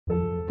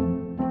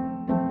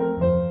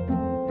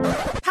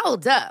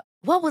Hold up.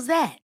 What was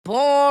that?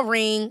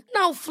 Boring.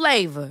 No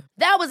flavor.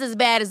 That was as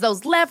bad as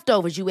those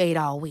leftovers you ate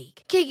all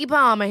week. Keke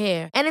Palmer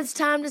here, and it's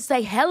time to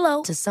say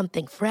hello to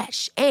something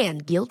fresh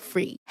and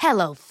guilt-free.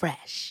 Hello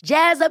Fresh.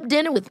 Jazz up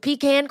dinner with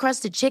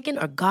pecan-crusted chicken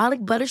or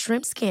garlic butter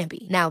shrimp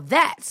scampi. Now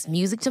that's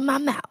music to my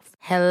mouth.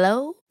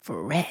 Hello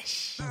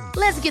Fresh.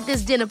 Let's get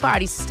this dinner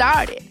party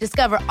started.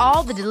 Discover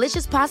all the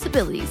delicious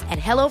possibilities at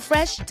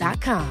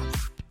hellofresh.com.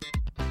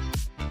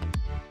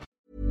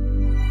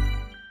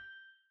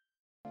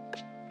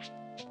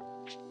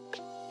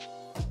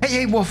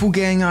 Hey Waffle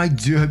Gang, I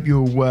do hope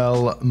you're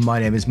well. My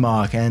name is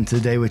Mark and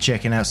today we're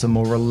checking out some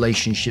more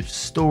relationship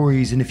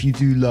stories, and if you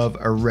do love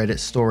a Reddit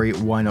story,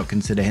 why not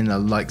consider hitting that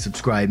like,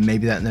 subscribe,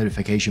 maybe that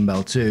notification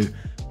bell too.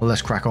 Well,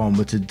 let's crack on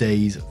with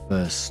today's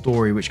first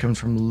story, which comes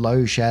from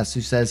Loshaz,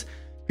 who says,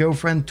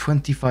 girlfriend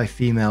 25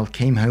 female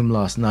came home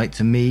last night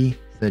to me,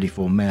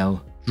 34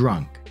 male,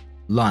 drunk,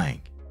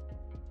 lying.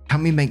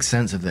 Help me make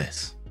sense of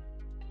this.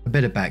 A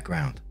bit of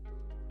background.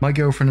 My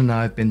girlfriend and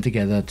I have been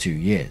together 2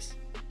 years.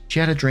 She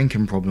had a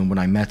drinking problem when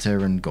I met her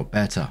and got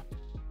better.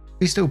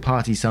 We still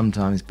party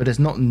sometimes, but it's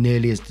not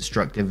nearly as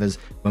destructive as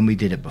when we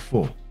did it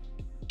before.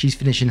 She's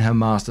finishing her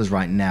masters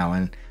right now,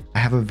 and I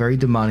have a very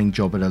demanding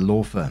job at a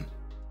law firm.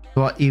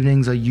 So our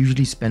evenings are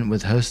usually spent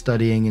with her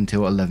studying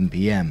until 11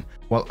 PM,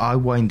 while I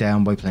wind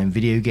down by playing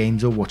video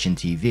games or watching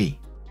TV.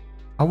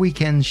 Our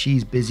weekends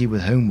she's busy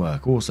with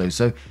homework also,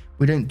 so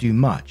we don't do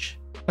much.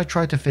 I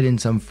try to fit in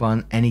some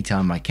fun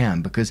anytime I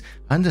can because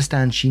I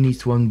understand she needs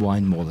to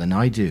unwind more than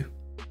I do.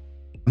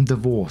 I'm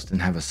divorced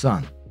and have a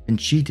son, been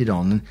cheated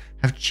on and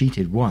have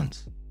cheated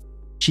once.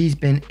 She's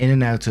been in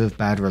and out of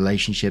bad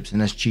relationships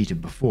and has cheated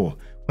before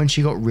when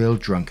she got real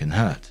drunk and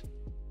hurt.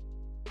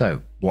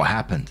 So, what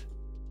happened?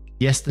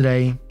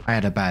 Yesterday, I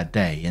had a bad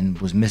day and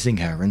was missing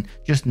her and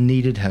just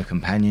needed her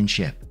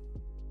companionship.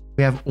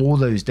 We have all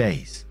those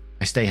days.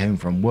 I stay home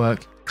from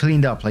work,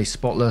 cleaned our place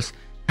spotless,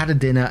 had a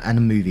dinner and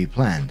a movie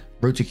planned,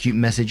 wrote a cute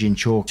message in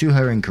chalk to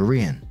her in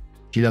Korean.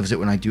 She loves it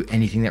when I do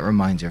anything that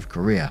reminds her of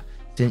Korea,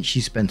 since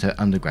she spent her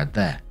undergrad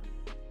there.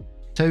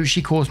 So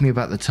she calls me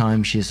about the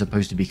time she is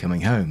supposed to be coming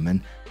home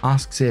and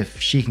asks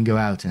if she can go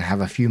out and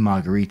have a few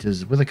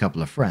margaritas with a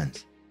couple of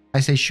friends.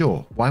 I say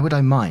sure, why would I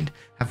mind?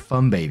 Have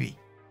fun, baby.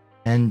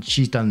 And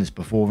she's done this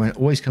before and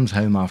always comes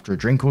home after a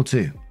drink or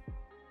two.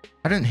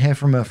 I don't hear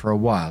from her for a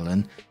while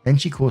and then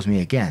she calls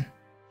me again.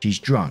 She's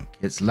drunk,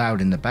 it's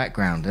loud in the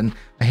background and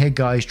I hear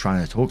guys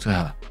trying to talk to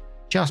her.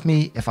 She asks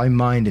me if I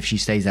mind if she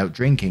stays out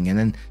drinking and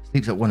then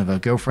sleeps at one of her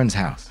girlfriend's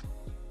house.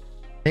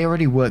 They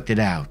already worked it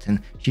out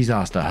and she's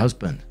asked her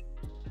husband.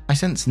 I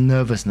sense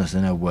nervousness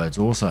in her words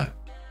also.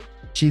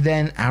 She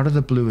then out of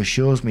the blue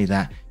assures me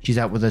that she's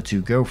out with her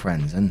 2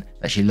 girlfriends and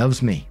that she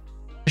loves me.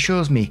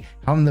 Assures me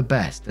how I'm the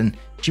best and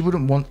she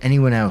wouldn't want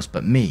anyone else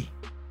but me.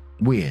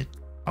 Weird.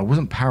 I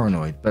wasn't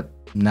paranoid, but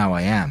now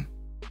I am.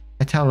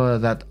 I tell her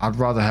that I'd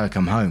rather her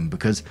come home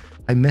because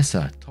I miss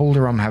her, told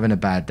her I'm having a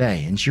bad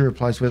day, and she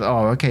replies with,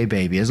 oh okay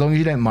baby, as long as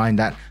you don't mind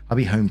that, I'll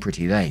be home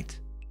pretty late.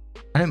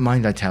 I don't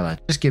mind, I tell her,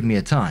 just give me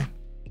a time.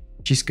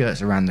 She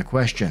skirts around the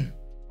question.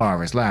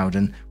 Bar is loud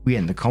and we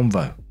end the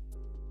convo.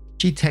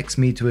 She texts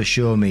me to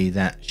assure me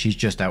that she's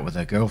just out with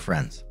her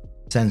girlfriends.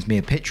 Sends me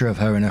a picture of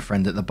her and her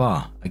friend at the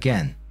bar.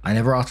 Again, I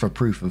never asked for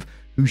proof of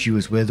who she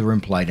was with or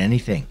implied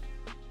anything.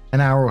 An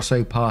hour or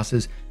so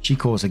passes, she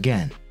calls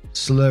again,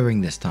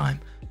 slurring this time,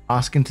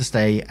 asking to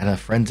stay at her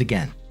friend's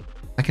again.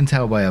 I can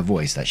tell by her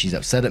voice that she's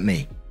upset at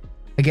me.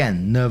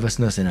 Again,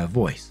 nervousness in her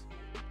voice.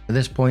 At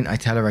this point, I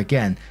tell her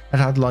again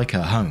that I'd like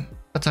her home.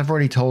 But I've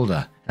already told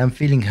her, and I'm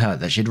feeling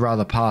hurt that she'd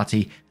rather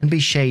party and be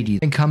shady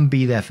than come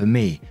be there for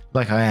me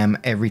like I am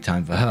every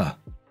time for her.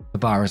 The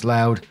bar is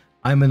loud,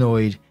 I'm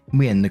annoyed, and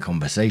we end the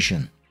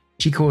conversation.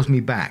 She calls me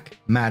back,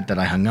 mad that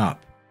I hung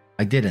up.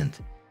 I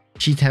didn't.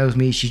 She tells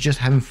me she's just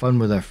having fun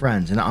with her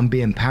friends and I'm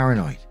being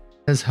paranoid.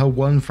 Says her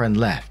one friend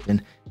left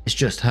and it's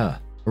just her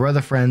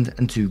other friend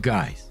and 2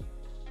 guys.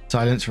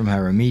 Silence from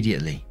her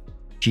immediately.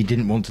 She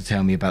didn't want to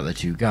tell me about the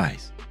 2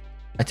 guys.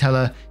 I tell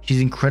her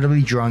she's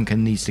incredibly drunk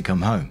and needs to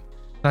come home.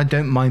 I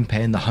don't mind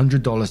paying the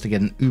 $100 to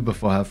get an Uber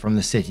for her from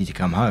the city to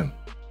come home.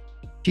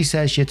 She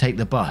says she'll take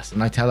the bus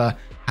and I tell her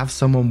have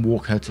someone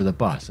walk her to the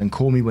bus and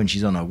call me when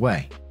she's on her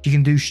way. She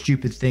can do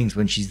stupid things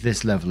when she's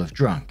this level of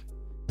drunk.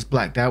 Has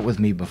blacked out with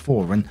me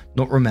before and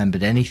not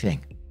remembered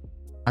anything.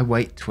 I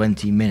wait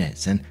 20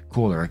 minutes and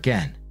call her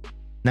again.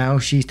 Now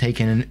she's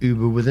taken an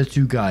Uber with the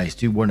 2 guys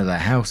to one of their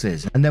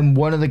houses and then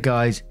one of the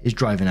guys is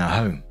driving her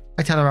home.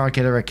 I tell her I'll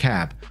get her a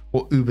cab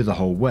or Uber the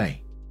whole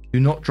way. Do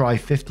not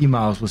drive 50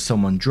 miles with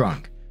someone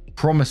drunk.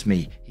 Promise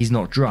me he's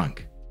not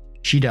drunk.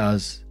 She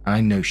does, and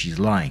I know she's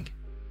lying.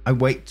 I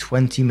wait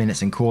 20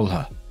 minutes and call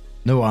her.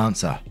 No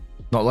answer.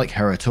 Not like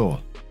her at all.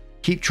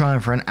 Keep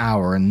trying for an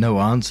hour and no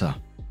answer.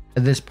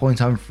 At this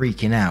point I'm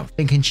freaking out,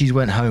 thinking she's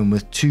went home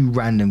with 2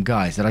 random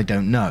guys that I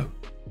don't know.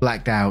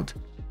 Blacked out,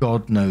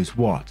 God knows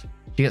what.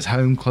 She gets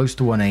home close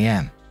to 1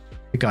 AM.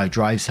 The guy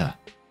drives her.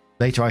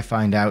 Later I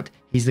find out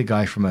he's the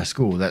guy from her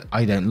school that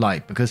I don't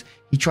like because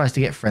he tries to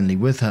get friendly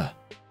with her.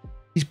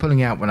 He's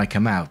pulling out when I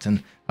come out,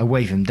 and I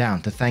wave him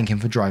down to thank him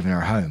for driving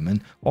her home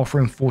and offer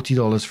him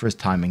 $40 for his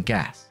time and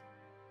gas.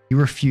 He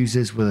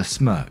refuses with a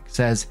smirk,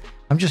 says,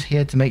 "I'm just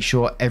here to make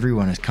sure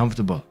everyone is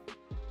comfortable."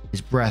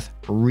 His breath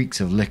reeks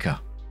of liquor.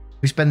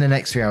 We spend the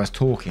next 3 hours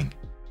talking.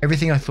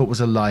 Everything I thought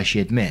was a lie she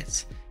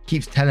admits,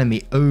 keeps telling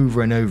me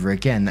over and over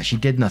again that she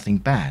did nothing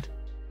bad.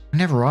 I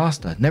never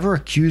asked her, never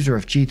accused her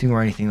of cheating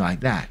or anything like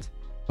that.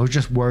 I was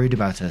just worried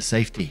about her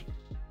safety.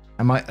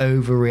 Am I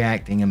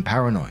overreacting and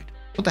paranoid?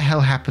 What the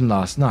hell happened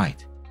last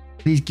night?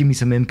 Please give me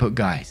some input,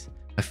 guys.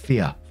 I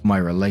fear for my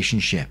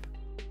relationship.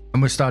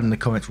 And we're starting the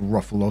comments with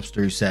Ruffle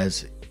Lobster, who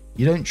says,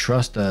 "You don't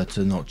trust her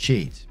to not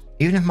cheat.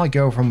 Even if my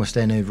girlfriend was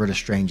staying over at a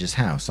stranger's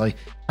house, I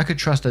could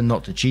trust her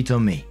not to cheat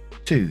on me.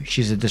 2,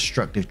 she's a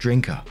destructive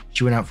drinker.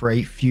 She went out for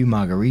a few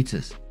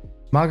margaritas.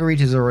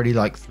 Margaritas are already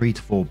like 3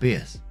 to 4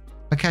 beers.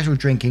 Her casual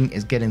drinking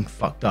is getting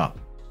fucked up.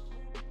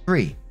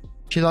 3,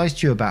 she lies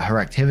to you about her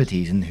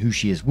activities and who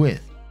she is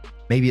with.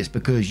 Maybe it's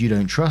because you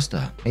don't trust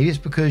her. Maybe it's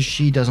because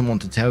she doesn't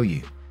want to tell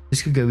you.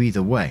 This could go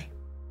either way.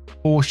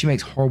 4, she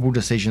makes horrible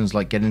decisions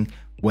like getting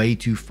way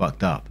too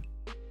fucked up.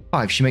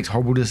 5, she makes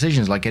horrible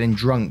decisions like getting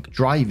drunk,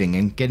 driving,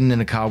 and getting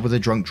in a car with a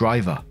drunk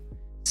driver.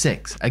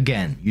 6,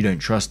 again, you don't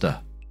trust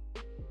her.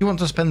 You want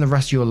to spend the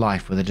rest of your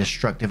life with a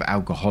destructive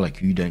alcoholic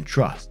who you don't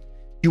trust.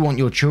 You want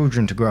your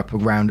children to grow up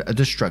around a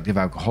destructive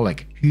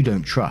alcoholic who you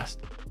don't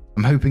trust.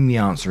 I'm hoping the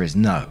answer is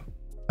no.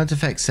 Hunt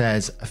Effect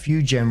says a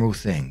few general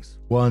things.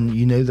 1,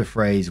 you know the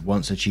phrase,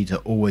 once a cheater,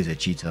 always a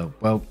cheater.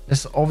 Well,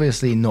 it's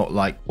obviously not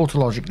like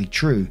tautologically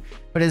true,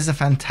 but it is a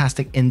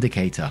fantastic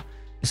indicator,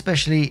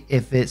 especially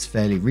if it's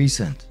fairly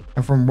recent,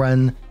 and from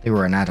when they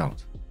were an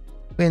adult.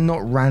 We're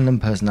not random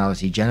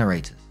personality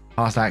generators.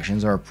 Past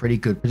actions are a pretty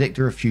good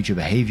predictor of future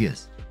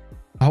behaviors.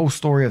 The whole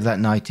story of that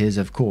night is,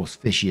 of course,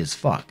 fishy as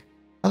fuck.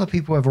 Other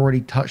people have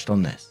already touched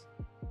on this.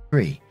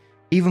 3,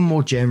 even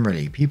more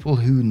generally, people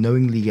who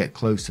knowingly get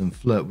close and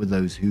flirt with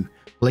those who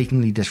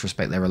blatantly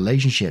disrespect their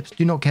relationships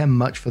do not care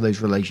much for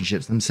those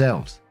relationships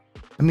themselves.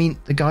 I mean,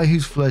 the guy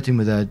who's flirting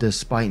with her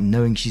despite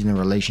knowing she's in a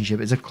relationship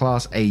is a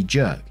class A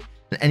jerk,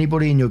 and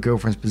anybody in your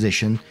girlfriend's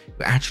position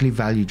who actually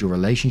valued your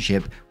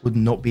relationship would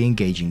not be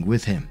engaging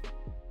with him.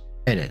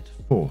 Edit.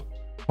 4.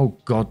 Oh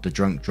god, the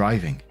drunk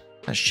driving.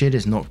 That shit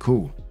is not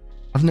cool.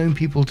 I've known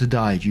people to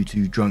die due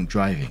to drunk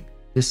driving.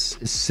 This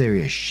is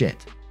serious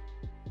shit.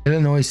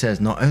 Illinois says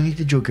not only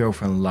did your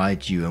girlfriend lie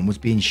to you and was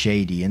being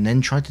shady and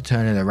then tried to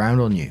turn it around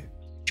on you,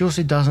 she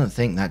also doesn't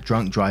think that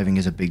drunk driving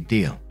is a big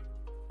deal.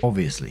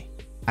 Obviously,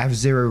 I have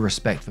zero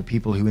respect for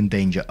people who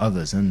endanger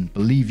others, and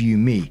believe you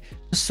me,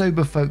 the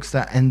sober folks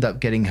that end up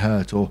getting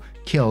hurt or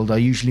killed are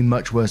usually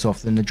much worse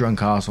off than the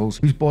drunk assholes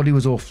whose body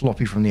was all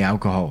floppy from the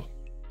alcohol.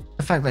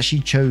 The fact that she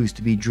chose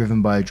to be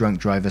driven by a drunk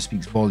driver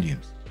speaks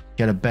volumes.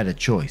 She had a better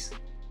choice.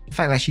 The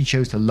fact that she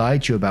chose to lie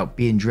to you about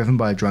being driven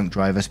by a drunk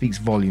driver speaks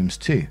volumes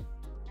too.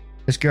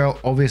 This girl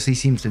obviously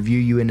seems to view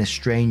you in a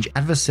strange,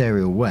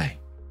 adversarial way.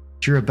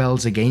 She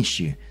rebels against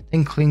you,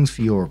 then clings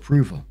for your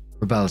approval,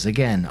 rebels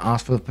again,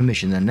 asks for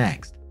permission the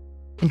next.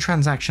 In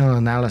transactional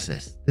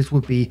analysis, this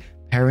would be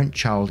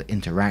parent-child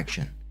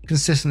interaction,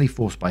 consistently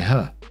forced by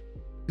her.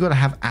 You've got to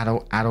have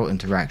adult-adult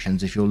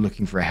interactions if you're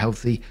looking for a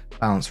healthy,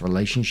 balanced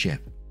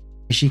relationship.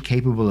 Is she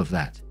capable of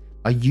that?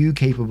 Are you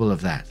capable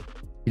of that?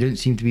 You don't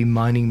seem to be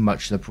minding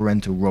much the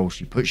parental role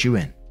she puts you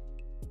in.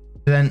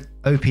 Then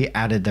OP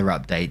added their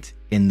update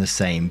in the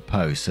same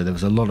post, so there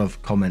was a lot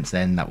of comments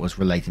then that was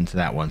relating to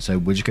that one, so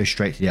we'll just go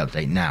straight to the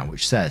update now,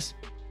 which says,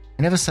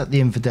 "I never set the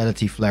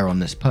infidelity flare on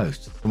this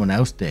post, someone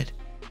else did.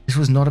 This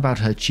was not about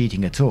her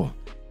cheating at all,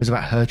 it was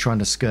about her trying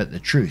to skirt the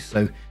truth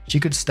so she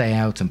could stay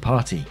out and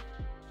party.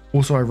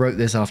 Also, I wrote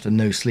this after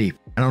no sleep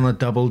and on a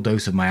double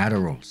dose of my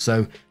Adderall,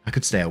 so I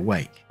could stay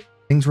awake.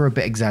 Things were a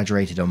bit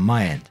exaggerated on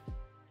my end.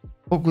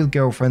 Talked with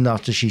girlfriend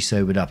after she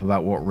sobered up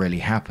about what really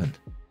happened.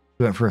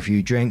 We went for a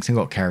few drinks and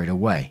got carried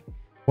away.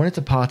 Wanted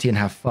to party and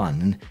have fun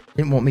and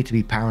didn't want me to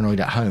be paranoid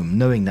at home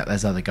knowing that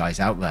there's other guys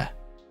out there.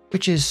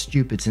 Which is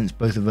stupid since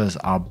both of us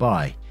are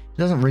bi. It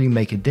doesn't really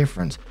make a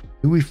difference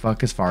who we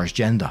fuck as far as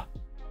gender.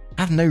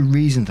 I have no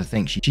reason to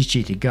think she's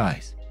cheated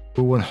guys.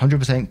 We're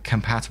 100%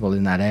 compatible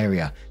in that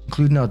area,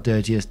 including our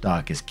dirtiest,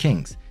 darkest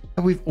kinks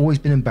that we've always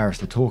been embarrassed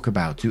to talk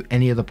about to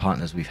any of the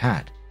partners we've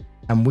had.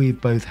 And we've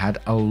both had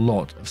a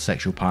lot of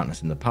sexual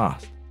partners in the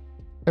past.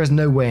 There is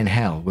no way in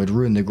hell we'd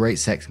ruin the great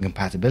sex and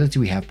compatibility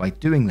we have by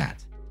doing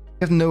that.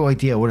 We have no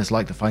idea what it's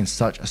like to find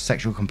such a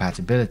sexual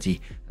compatibility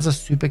as a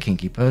super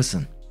kinky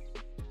person.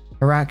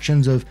 Her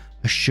actions of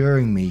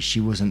assuring me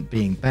she wasn't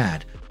being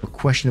bad were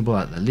questionable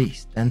at the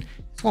least, and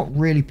it's what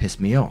really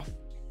pissed me off.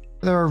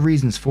 But there are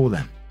reasons for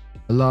them.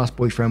 The last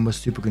boyfriend was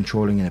super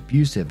controlling and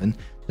abusive, and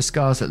the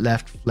scars that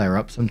left flare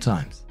up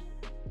sometimes.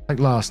 Like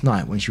last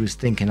night when she was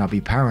thinking I'd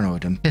be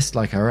paranoid and pissed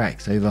like her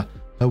ex over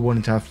her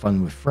wanting to have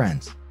fun with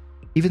friends.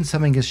 Even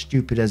something as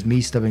stupid as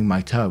me stubbing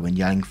my toe and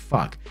yelling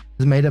fuck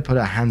has made her put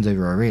her hands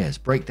over her ears,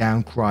 break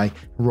down, cry,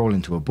 and roll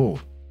into a ball.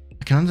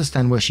 I can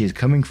understand where she is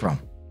coming from.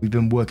 We've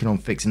been working on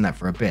fixing that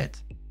for a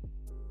bit.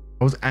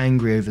 I was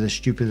angry over the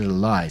stupid little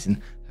lies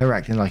and her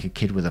acting like a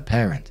kid with a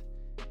parent.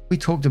 We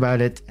talked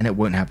about it and it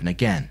won't happen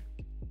again.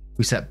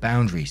 We set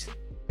boundaries.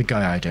 The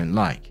guy I don't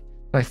like,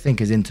 that I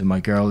think is into my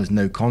girl, is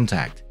no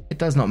contact. It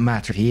does not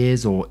matter if he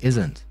is or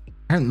isn't.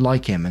 I don't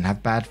like him and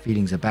have bad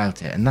feelings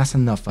about it, and that's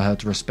enough for her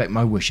to respect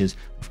my wishes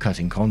of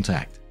cutting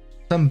contact.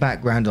 Some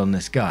background on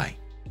this guy.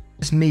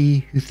 It's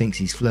me who thinks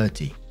he's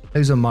flirty.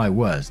 Those are my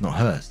words, not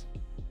hers.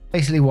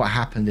 Basically what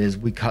happened is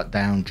we cut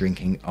down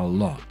drinking a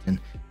lot, and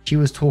she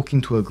was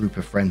talking to a group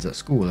of friends at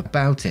school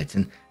about it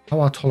and how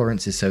our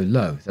tolerance is so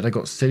low that I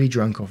got silly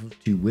drunk off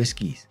of 2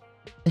 whiskeys.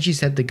 And she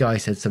said the guy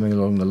said something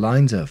along the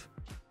lines of,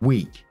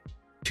 weak,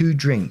 2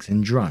 drinks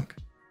and drunk.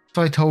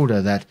 So I told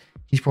her that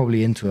he's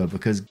probably into her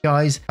because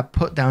guys that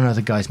put down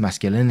other guys'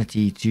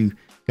 masculinity to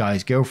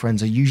guys'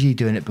 girlfriends are usually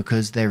doing it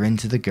because they're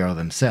into the girl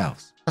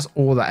themselves. That's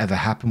all that ever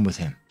happened with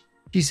him.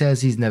 She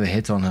says he's never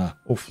hit on her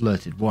or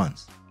flirted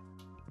once.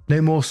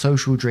 No more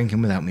social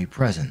drinking without me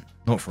present,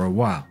 not for a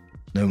while.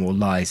 No more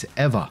lies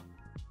ever.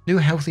 New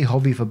healthy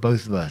hobby for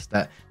both of us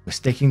that we're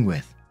sticking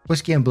with.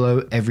 Whiskey and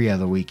blow every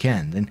other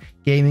weekend, and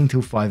gaming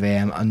till 5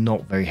 AM are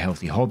not very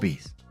healthy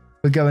hobbies.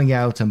 We're going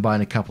out and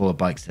buying a couple of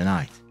bikes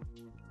tonight.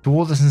 To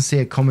all the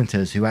sincere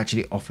commenters who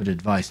actually offered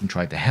advice and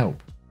tried to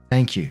help,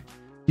 thank you.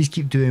 Please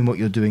keep doing what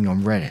you're doing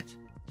on Reddit.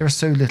 There are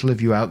so little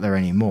of you out there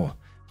anymore,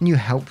 and you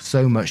help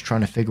so much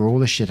trying to figure all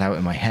this shit out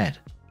in my head.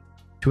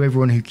 To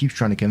everyone who keeps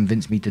trying to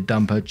convince me to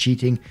dump her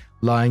cheating,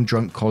 lying,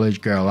 drunk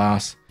college girl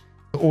ass.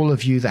 To all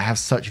of you that have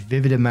such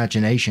vivid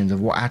imaginations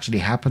of what actually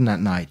happened that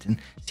night and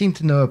seem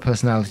to know her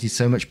personality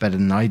so much better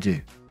than I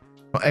do.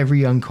 Not every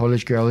young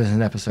college girl is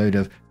an episode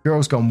of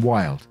Girls Gone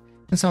Wild,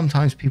 and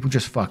sometimes people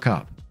just fuck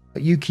up.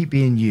 But you keep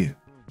being you.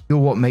 You're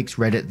what makes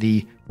Reddit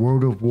the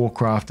World of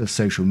Warcraft of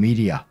social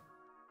media.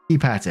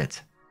 Keep at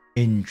it.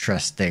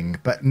 Interesting.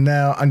 But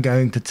now I'm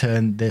going to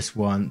turn this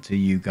one to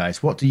you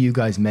guys. What do you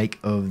guys make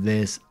of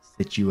this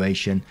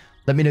situation?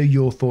 Let me know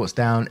your thoughts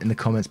down in the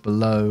comments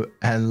below,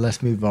 and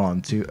let's move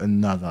on to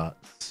another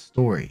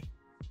story.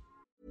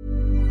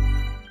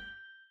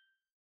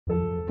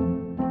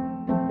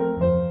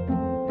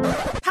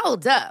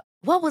 Hold up.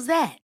 What was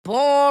that?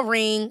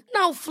 Boring.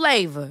 No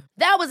flavor.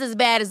 That was as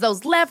bad as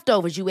those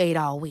leftovers you ate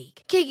all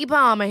week. Keke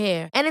Palmer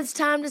here, and it's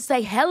time to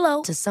say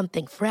hello to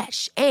something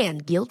fresh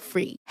and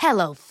guilt-free.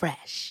 Hello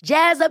Fresh.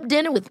 Jazz up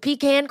dinner with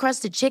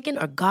pecan-crusted chicken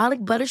or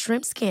garlic butter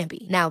shrimp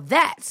scampi. Now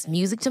that's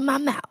music to my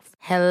mouth.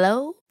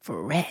 Hello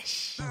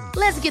Fresh.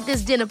 Let's get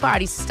this dinner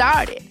party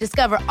started.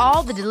 Discover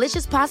all the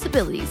delicious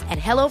possibilities at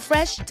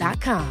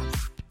HelloFresh.com.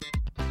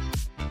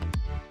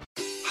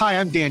 Hi,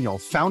 I'm Daniel,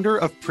 founder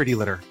of Pretty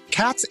Litter.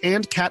 Cats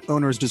and cat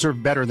owners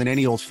deserve better than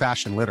any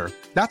old-fashioned litter.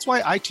 That's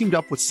why I teamed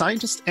up with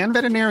scientists and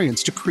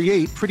veterinarians to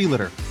create Pretty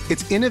Litter.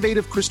 Its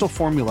innovative crystal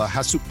formula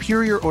has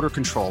superior odor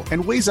control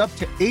and weighs up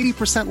to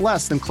 80%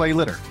 less than clay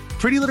litter.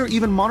 Pretty Litter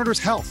even monitors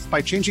health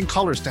by changing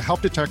colors to help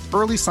detect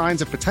early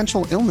signs of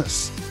potential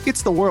illness.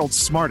 It's the world's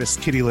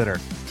smartest kitty litter.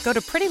 Go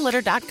to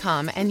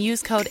prettylitter.com and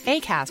use code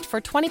ACAST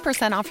for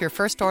 20% off your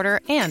first order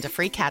and a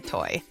free cat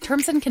toy.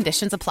 Terms and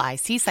conditions apply.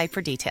 See site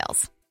for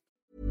details.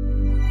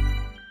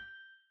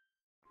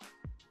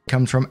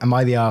 Comes from Am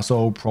I the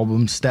Arsehole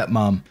Problem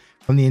Stepmom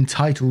from the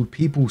Entitled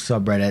People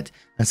subreddit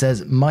and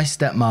says, my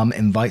stepmom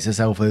invites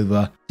herself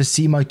over to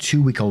see my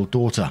 2-week-old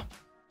daughter.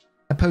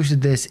 I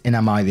posted this in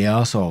Am I the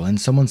Arsehole and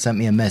someone sent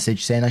me a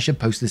message saying I should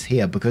post this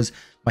here because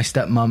my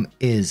stepmom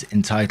is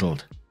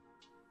entitled.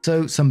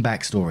 So some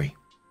backstory.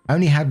 I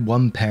only had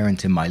one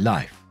parent in my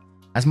life,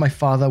 as my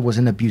father was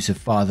an abusive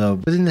father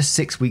within the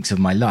 6 weeks of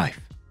my life.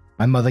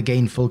 My mother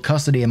gained full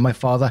custody and my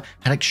father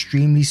had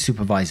extremely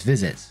supervised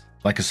visits.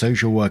 Like a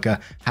social worker,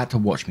 had to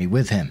watch me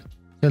with him.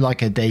 So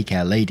like a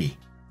daycare lady.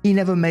 He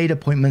never made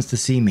appointments to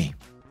see me.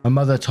 My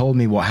mother told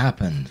me what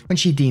happened when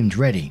she deemed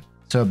ready,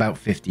 so about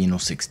 15 or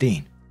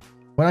 16.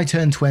 When I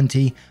turned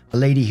 20, a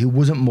lady who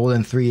wasn't more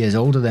than 3 years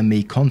older than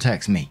me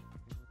contacts me.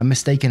 I'd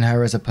mistaken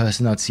her as a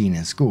person I'd seen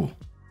in school.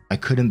 I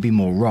couldn't be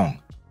more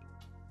wrong.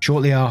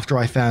 Shortly after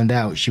I found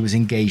out she was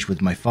engaged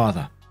with my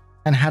father,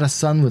 and had a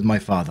son with my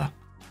father.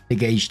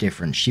 Big age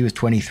difference, she was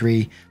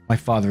 23, my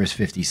father is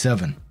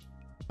 57.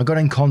 I got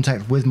in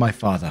contact with my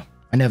father.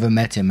 I never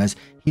met him as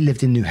he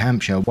lived in New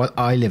Hampshire while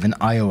I live in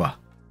Iowa.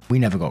 We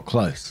never got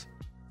close.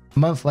 A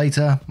month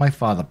later, my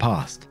father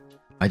passed.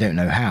 I don't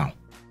know how.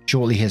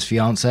 Shortly his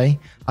fiancée,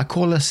 I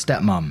call her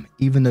stepmom,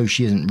 even though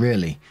she isn't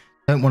really.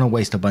 Don't want to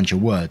waste a bunch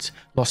of words.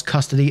 Lost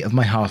custody of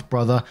my half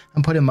brother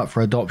and put him up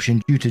for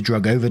adoption due to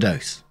drug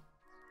overdose.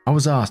 I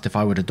was asked if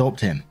I would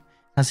adopt him,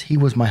 as he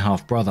was my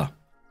half brother.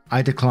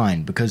 I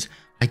declined because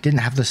I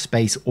didn't have the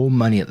space or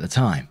money at the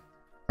time.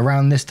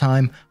 Around this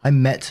time, I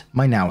met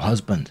my now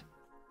husband.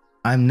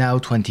 I am now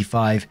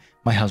 25,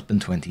 my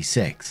husband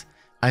 26.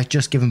 I have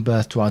just given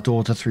birth to our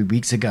daughter 3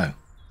 weeks ago.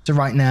 So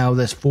right now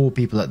there's 4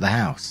 people at the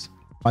house.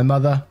 My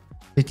mother,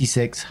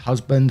 56,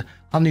 husband,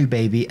 our new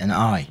baby, and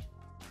I.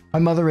 My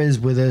mother is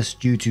with us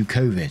due to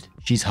COVID.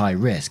 She's high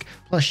risk,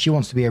 plus she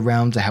wants to be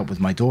around to help with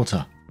my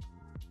daughter.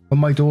 When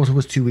my daughter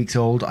was 2 weeks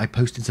old, I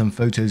posted some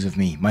photos of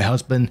me, my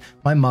husband,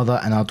 my mother,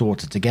 and our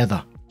daughter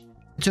together.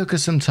 It took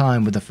us some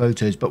time with the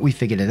photos, but we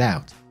figured it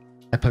out.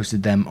 I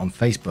posted them on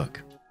Facebook.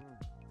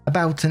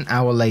 About an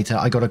hour later,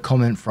 I got a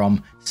comment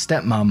from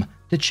stepmom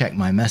to check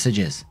my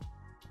messages.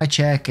 I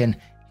check and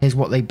here's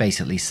what they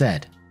basically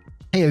said.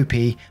 Hey OP,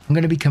 I'm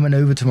going to be coming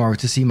over tomorrow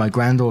to see my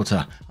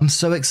granddaughter. I'm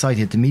so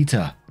excited to meet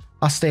her.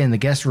 I'll stay in the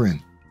guest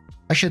room.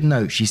 I should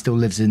note she still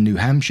lives in New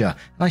Hampshire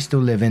and I still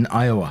live in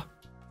Iowa.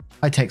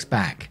 I text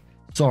back,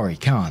 sorry,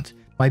 can't.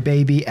 My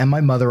baby and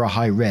my mother are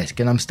high risk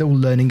and I'm still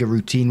learning a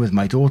routine with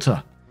my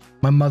daughter.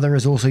 My mother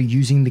is also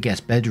using the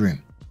guest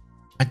bedroom.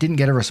 I didn't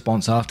get a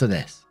response after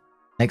this.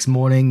 Next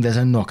morning, there's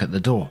a knock at the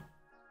door.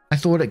 I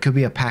thought it could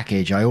be a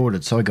package I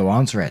ordered, so I go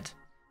answer it.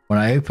 When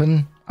I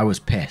open, I was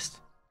pissed.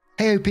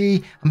 Hey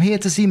OP, I'm here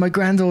to see my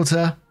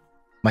granddaughter.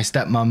 My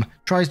stepmom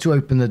tries to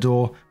open the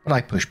door, but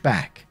I push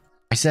back.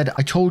 I said,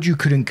 I told you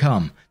couldn't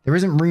come. There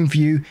isn't room for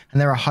you and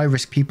there are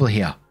high-risk people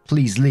here.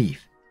 Please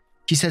leave.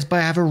 She says, but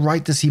I have a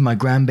right to see my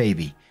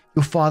grandbaby.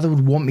 Your father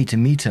would want me to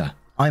meet her.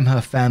 I'm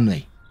her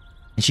family.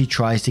 And she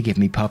tries to give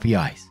me puppy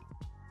eyes.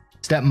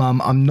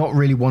 Stepmom, I'm not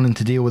really wanting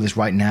to deal with this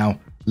right now.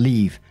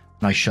 Leave.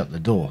 And I shut the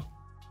door.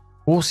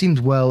 All seemed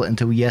well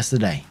until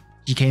yesterday.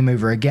 She came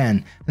over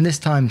again, and this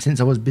time,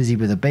 since I was busy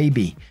with a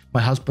baby,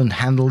 my husband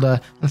handled her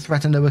and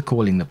threatened her with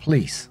calling the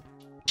police.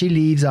 She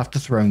leaves after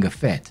throwing a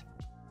fit.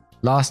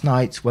 Last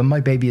night, when my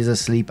baby is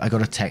asleep, I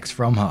got a text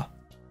from her.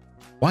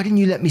 Why didn't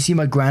you let me see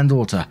my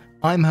granddaughter?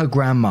 I'm her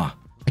grandma.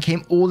 I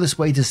came all this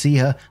way to see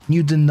her, and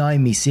you deny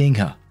me seeing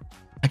her.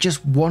 I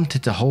just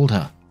wanted to hold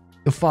her.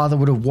 Your father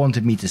would have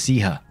wanted me to see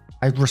her.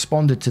 I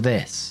responded to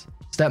this.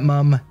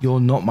 Stepmom,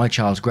 you're not my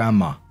child's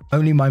grandma.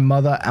 Only my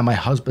mother and my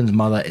husband's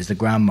mother is the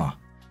grandma.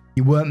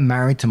 You weren't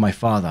married to my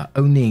father,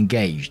 only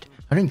engaged.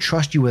 I don't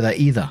trust you with her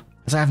either,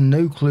 as I have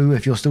no clue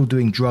if you're still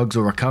doing drugs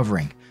or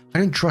recovering. I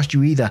don't trust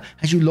you either,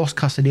 as you lost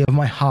custody of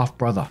my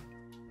half-brother.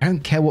 I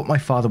don't care what my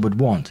father would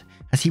want,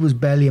 as he was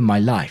barely in my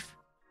life.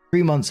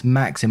 3 months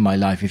max in my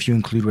life if you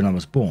include when I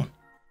was born.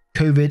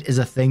 COVID is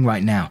a thing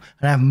right now,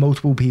 and I have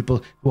multiple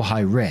people who are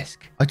high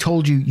risk. I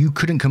told you you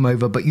couldn't come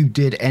over, but you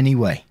did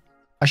anyway.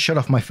 I shut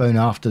off my phone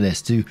after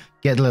this to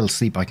get a little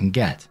sleep I can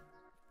get.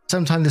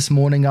 Sometime this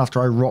morning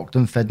after I rocked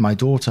and fed my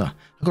daughter,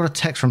 I got a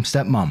text from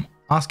stepmom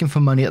asking for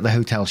money at the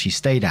hotel she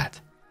stayed at.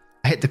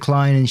 I hit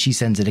decline and she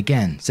sends it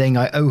again, saying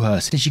I owe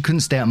her since she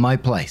couldn't stay at my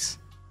place.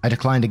 I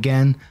declined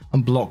again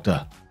and blocked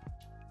her.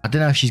 I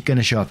don't know if she's going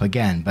to show up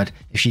again, but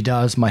if she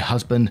does, my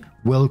husband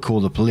will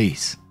call the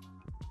police.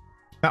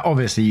 Now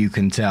obviously you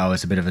can tell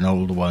it's a bit of an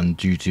old one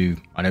due to,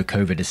 I know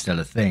COVID is still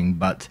a thing,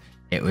 but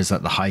it was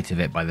at the height of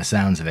it by the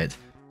sounds of it.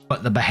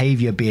 But the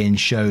behaviour being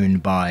shown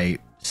by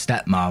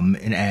stepmom,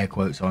 in air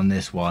quotes on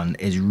this one,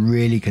 is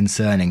really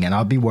concerning, and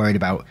I'll be worried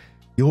about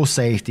your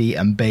safety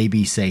and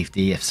baby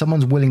safety. If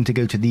someone's willing to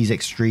go to these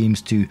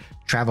extremes to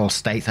travel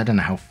states, I don't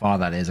know how far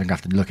that is, I'm going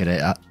to have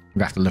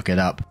to look it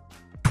up.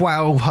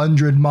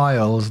 1,200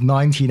 miles,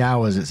 19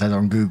 hours it says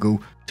on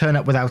Google, turn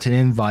up without an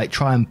invite,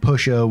 try and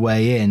push her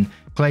way in,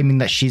 claiming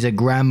that she's a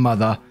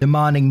grandmother,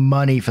 demanding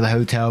money for the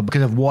hotel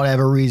because of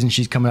whatever reason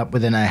she's coming up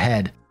with in her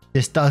head.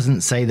 This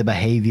doesn't say the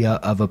behavior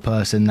of a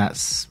person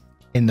that's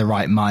in the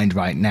right mind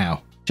right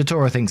now.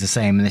 Chatora thinks the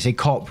same, and they say,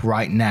 cop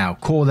right now,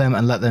 call them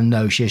and let them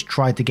know she has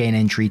tried to gain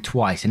entry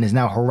twice and is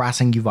now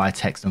harassing you via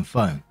text and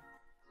phone.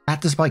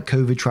 That despite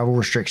COVID travel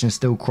restrictions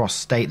still cross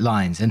state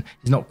lines and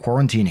is not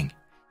quarantining.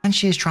 And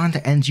she is trying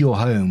to enter your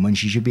home when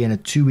she should be in a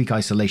 2-week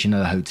isolation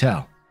at a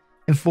hotel.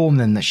 Inform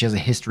them that she has a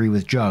history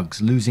with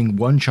drugs, losing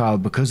one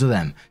child because of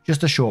them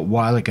just a short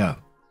while ago.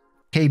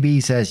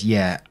 KB says,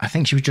 yeah, I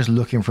think she was just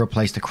looking for a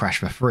place to crash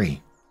for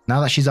free.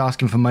 Now that she's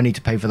asking for money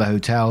to pay for the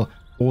hotel,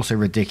 also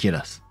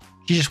ridiculous.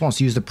 She just wants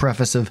to use the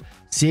preface of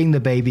seeing the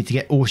baby to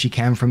get all she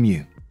can from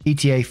you.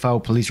 ETA file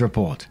police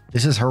report.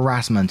 This is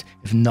harassment,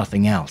 if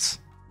nothing else.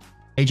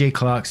 AJ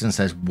Clarkson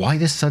says, why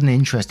this sudden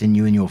interest in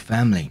you and your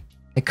family?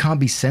 It can't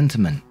be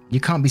sentiment. You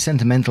can't be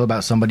sentimental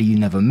about somebody you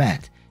never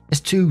met. It's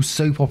too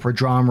soap opera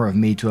drama of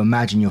me to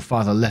imagine your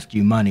father left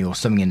you money or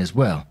something in his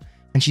will,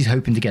 and she's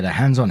hoping to get her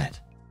hands on it.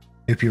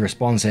 Opie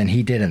responds saying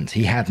he didn't,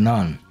 he had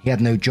none, he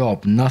had no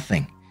job,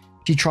 nothing.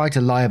 She tried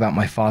to lie about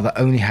my father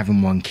only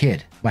having one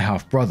kid, my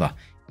half-brother,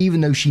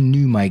 even though she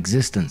knew my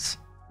existence.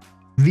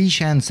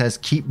 Vishan says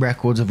keep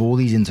records of all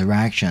these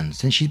interactions,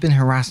 since she's been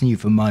harassing you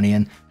for money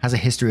and has a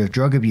history of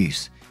drug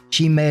abuse.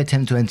 She may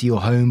attempt to enter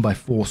your home by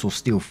force or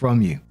steal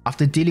from you.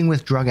 After dealing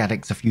with drug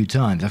addicts a few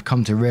times, I've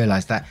come to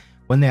realize that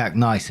when they act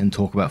nice and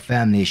talk about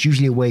family, it's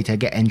usually a way to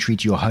get entry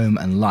to your home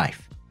and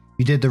life.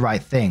 You did the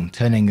right thing,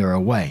 turning her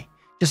away.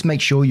 Just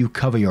make sure you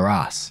cover your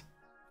ass.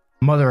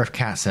 Mother of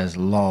Cat says,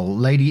 lol,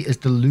 lady is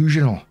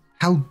delusional.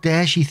 How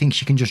dare she think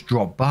she can just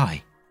drop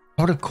by?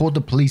 I would have called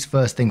the police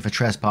first thing for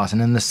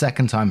trespassing and the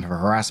second time for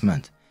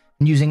harassment.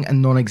 And using a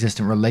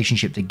non-existent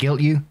relationship to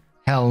guilt you?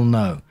 Hell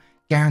no.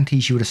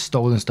 Guarantee she would have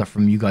stolen stuff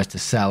from you guys to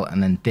sell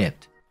and then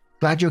dipped.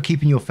 Glad you're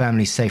keeping your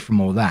family safe from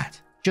all that.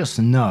 Just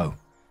know,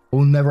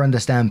 we'll never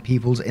understand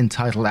people's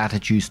entitled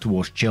attitudes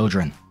towards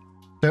children.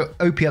 So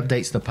OP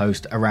updates the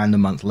post around a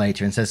month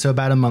later and says, so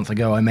about a month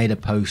ago I made a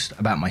post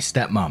about my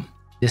stepmom.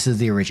 This is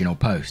the original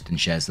post and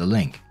shares the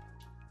link.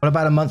 But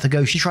about a month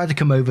ago she tried to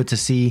come over to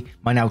see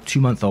my now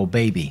 2-month-old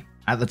baby,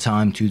 at the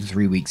time 2 to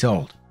 3 weeks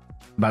old.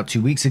 About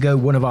 2 weeks ago,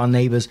 one of our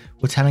neighbours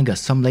were telling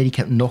us some lady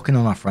kept knocking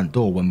on our front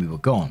door when we were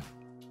gone.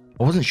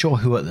 I wasn't sure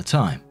who at the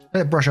time. I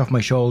let it brush off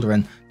my shoulder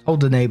and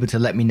told the neighbour to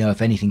let me know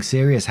if anything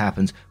serious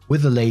happens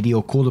with the lady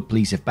or call the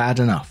police if bad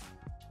enough.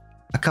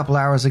 A couple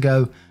hours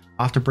ago,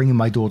 after bringing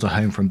my daughter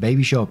home from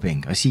baby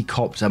shopping, I see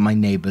cops at my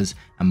neighbour's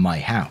and my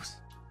house.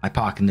 I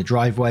park in the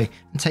driveway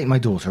and take my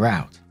daughter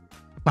out.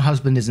 My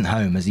husband isn't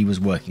home as he was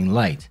working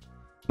late.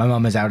 My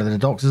mum is out at a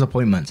doctor's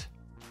appointment.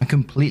 I'm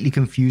completely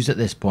confused at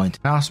this point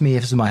and ask me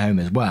if this is my home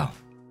as well.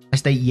 I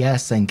state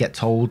yes and get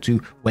told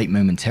to wait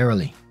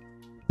momentarily.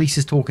 Police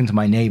is talking to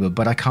my neighbour,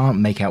 but I can't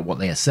make out what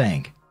they are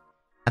saying.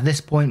 At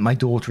this point, my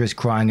daughter is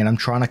crying and I'm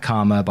trying to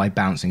calm her by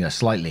bouncing her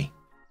slightly.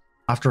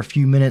 After a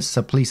few minutes,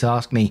 the police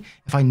ask me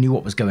if I knew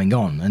what was going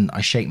on, and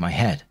I shake my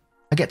head.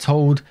 I get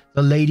told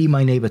the lady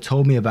my neighbour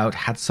told me about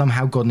had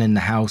somehow gotten in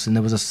the house and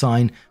there was a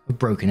sign of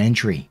broken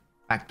entry,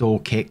 back door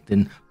kicked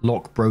and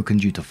lock broken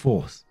due to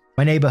force.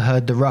 My neighbour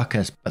heard the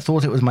ruckus but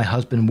thought it was my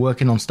husband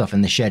working on stuff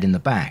in the shed in the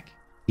back.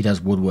 He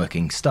does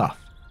woodworking stuff.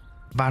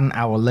 About an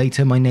hour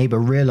later, my neighbour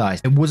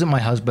realised it wasn't my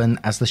husband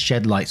as the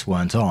shed lights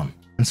weren't on,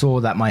 and saw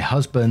that my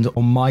husband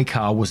or my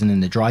car wasn't in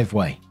the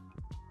driveway.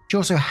 She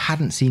also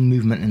hadn't seen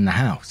movement in the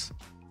house.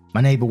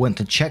 My neighbour went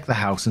to check the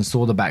house and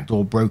saw the back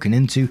door broken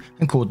into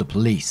and called the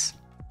police.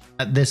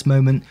 At this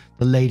moment,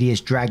 the lady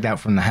is dragged out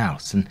from the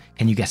house, and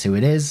can you guess who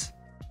it is?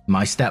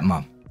 My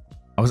stepmom.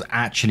 I was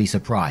actually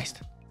surprised.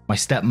 My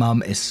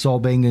stepmom is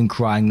sobbing and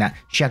crying that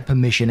she had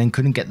permission and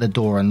couldn't get the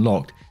door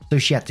unlocked, so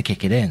she had to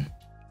kick it in.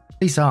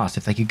 Police asked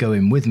if they could go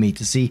in with me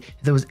to see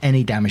if there was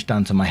any damage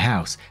done to my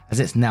house, as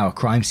it's now a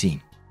crime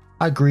scene.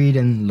 I agreed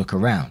and look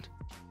around.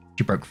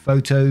 She broke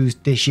photos,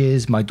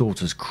 dishes, my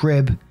daughter's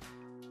crib.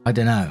 I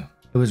don't know.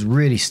 It was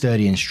really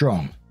sturdy and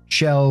strong.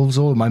 Shelves,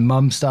 all of my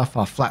mum's stuff,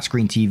 our flat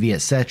screen TV,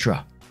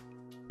 etc.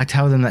 I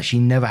tell them that she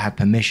never had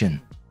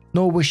permission,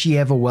 nor was she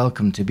ever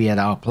welcome to be at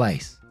our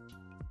place.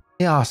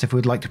 They asked if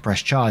we'd like to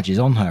press charges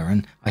on her,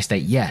 and I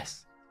state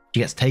yes.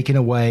 She gets taken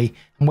away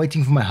and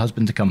waiting for my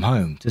husband to come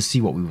home to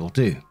see what we will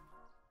do.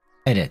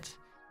 Edit.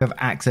 We have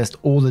accessed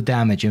all the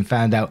damage and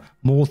found out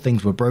more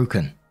things were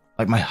broken,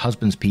 like my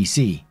husband's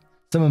PC,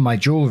 some of my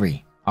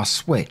jewellery, our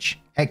Switch,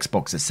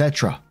 Xbox,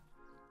 etc.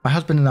 My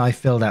husband and I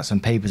filled out some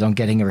papers on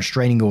getting a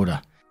restraining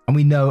order, and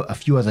we know a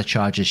few other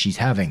charges she's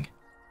having.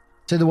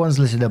 So the ones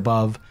listed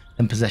above,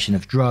 then possession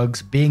of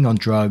drugs, being on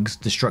drugs,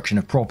 destruction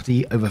of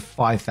property over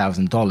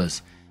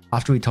 $5,000.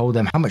 After we told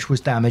them how much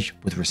was damaged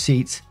with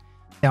receipts,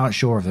 they aren't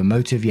sure of the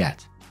motive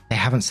yet. They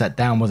haven't sat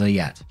down with her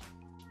yet.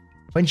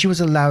 When she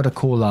was allowed a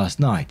call last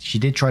night, she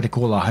did try to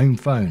call our home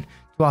phone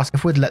to ask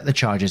if we'd let the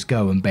charges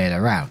go and bail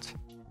her out.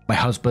 My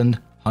husband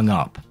hung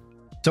up.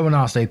 Someone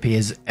asked OP,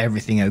 is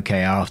everything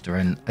okay after,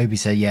 and OP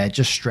said yeah,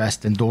 just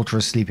stressed and daughter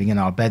is sleeping in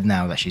our bed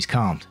now that she's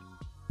calmed.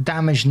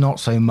 Damage not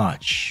so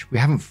much. We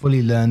haven't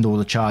fully learned all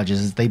the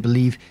charges as they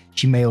believe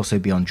she may also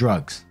be on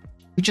drugs.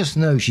 We just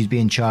know she's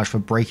being charged for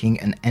breaking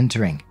and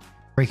entering,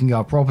 breaking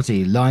our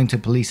property, lying to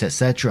police,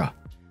 etc.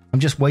 I'm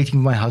just waiting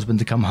for my husband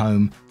to come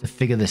home to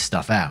figure this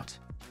stuff out.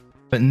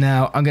 But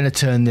now I'm going to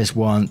turn this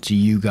one to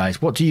you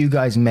guys. What do you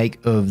guys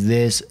make of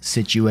this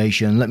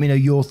situation? Let me know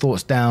your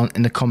thoughts down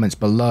in the comments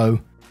below.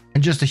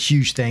 And just a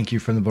huge thank you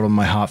from the bottom of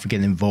my heart for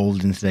getting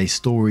involved in today's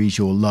stories.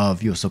 Your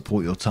love, your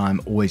support, your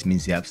time always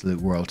means the absolute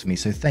world to me.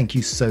 So thank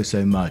you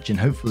so much. And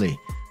hopefully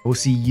I will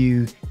see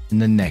you in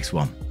the next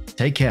one.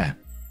 Take care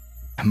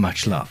and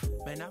much love.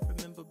 Man, I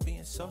remember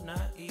being so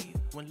naive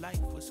when life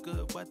was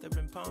good, weather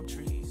and palm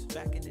trees.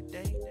 Back in the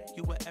day,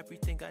 you were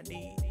everything I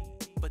need.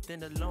 But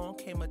then along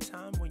came a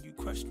time when you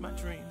crushed my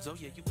dreams. Oh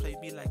yeah, you played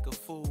me like a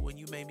fool when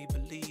you made me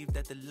believe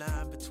that the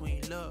line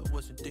between love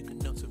wasn't thick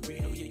enough to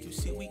read. Oh yeah, you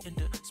see we in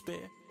despair,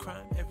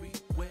 crime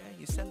everywhere.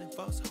 You're selling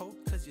false hope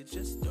cause you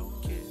just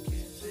don't care.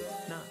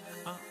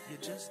 Nah, you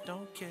just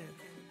don't care.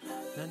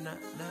 Nah,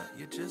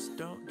 you just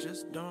don't care.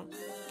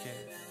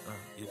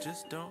 You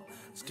just don't.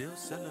 Still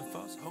selling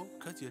false hope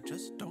cause you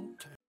just don't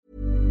care.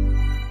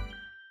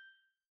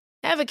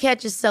 Ever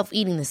catch yourself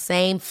eating the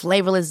same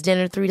flavorless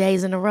dinner 3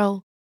 days in a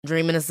row?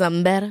 Dreaming of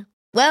something better?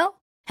 Well,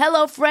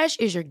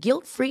 HelloFresh is your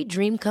guilt-free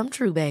dream come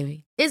true,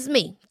 baby. It's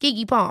me,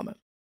 Keke Palmer.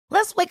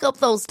 Let's wake up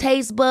those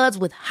taste buds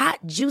with hot,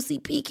 juicy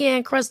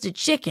pecan-crusted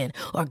chicken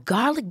or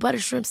garlic butter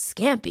shrimp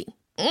scampi.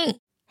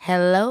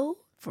 Hello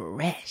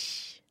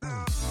Fresh.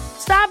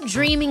 Stop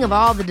dreaming of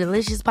all the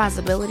delicious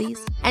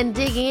possibilities and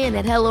dig in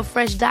at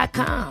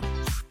HelloFresh.com.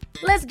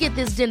 Let's get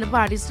this dinner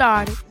party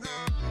started.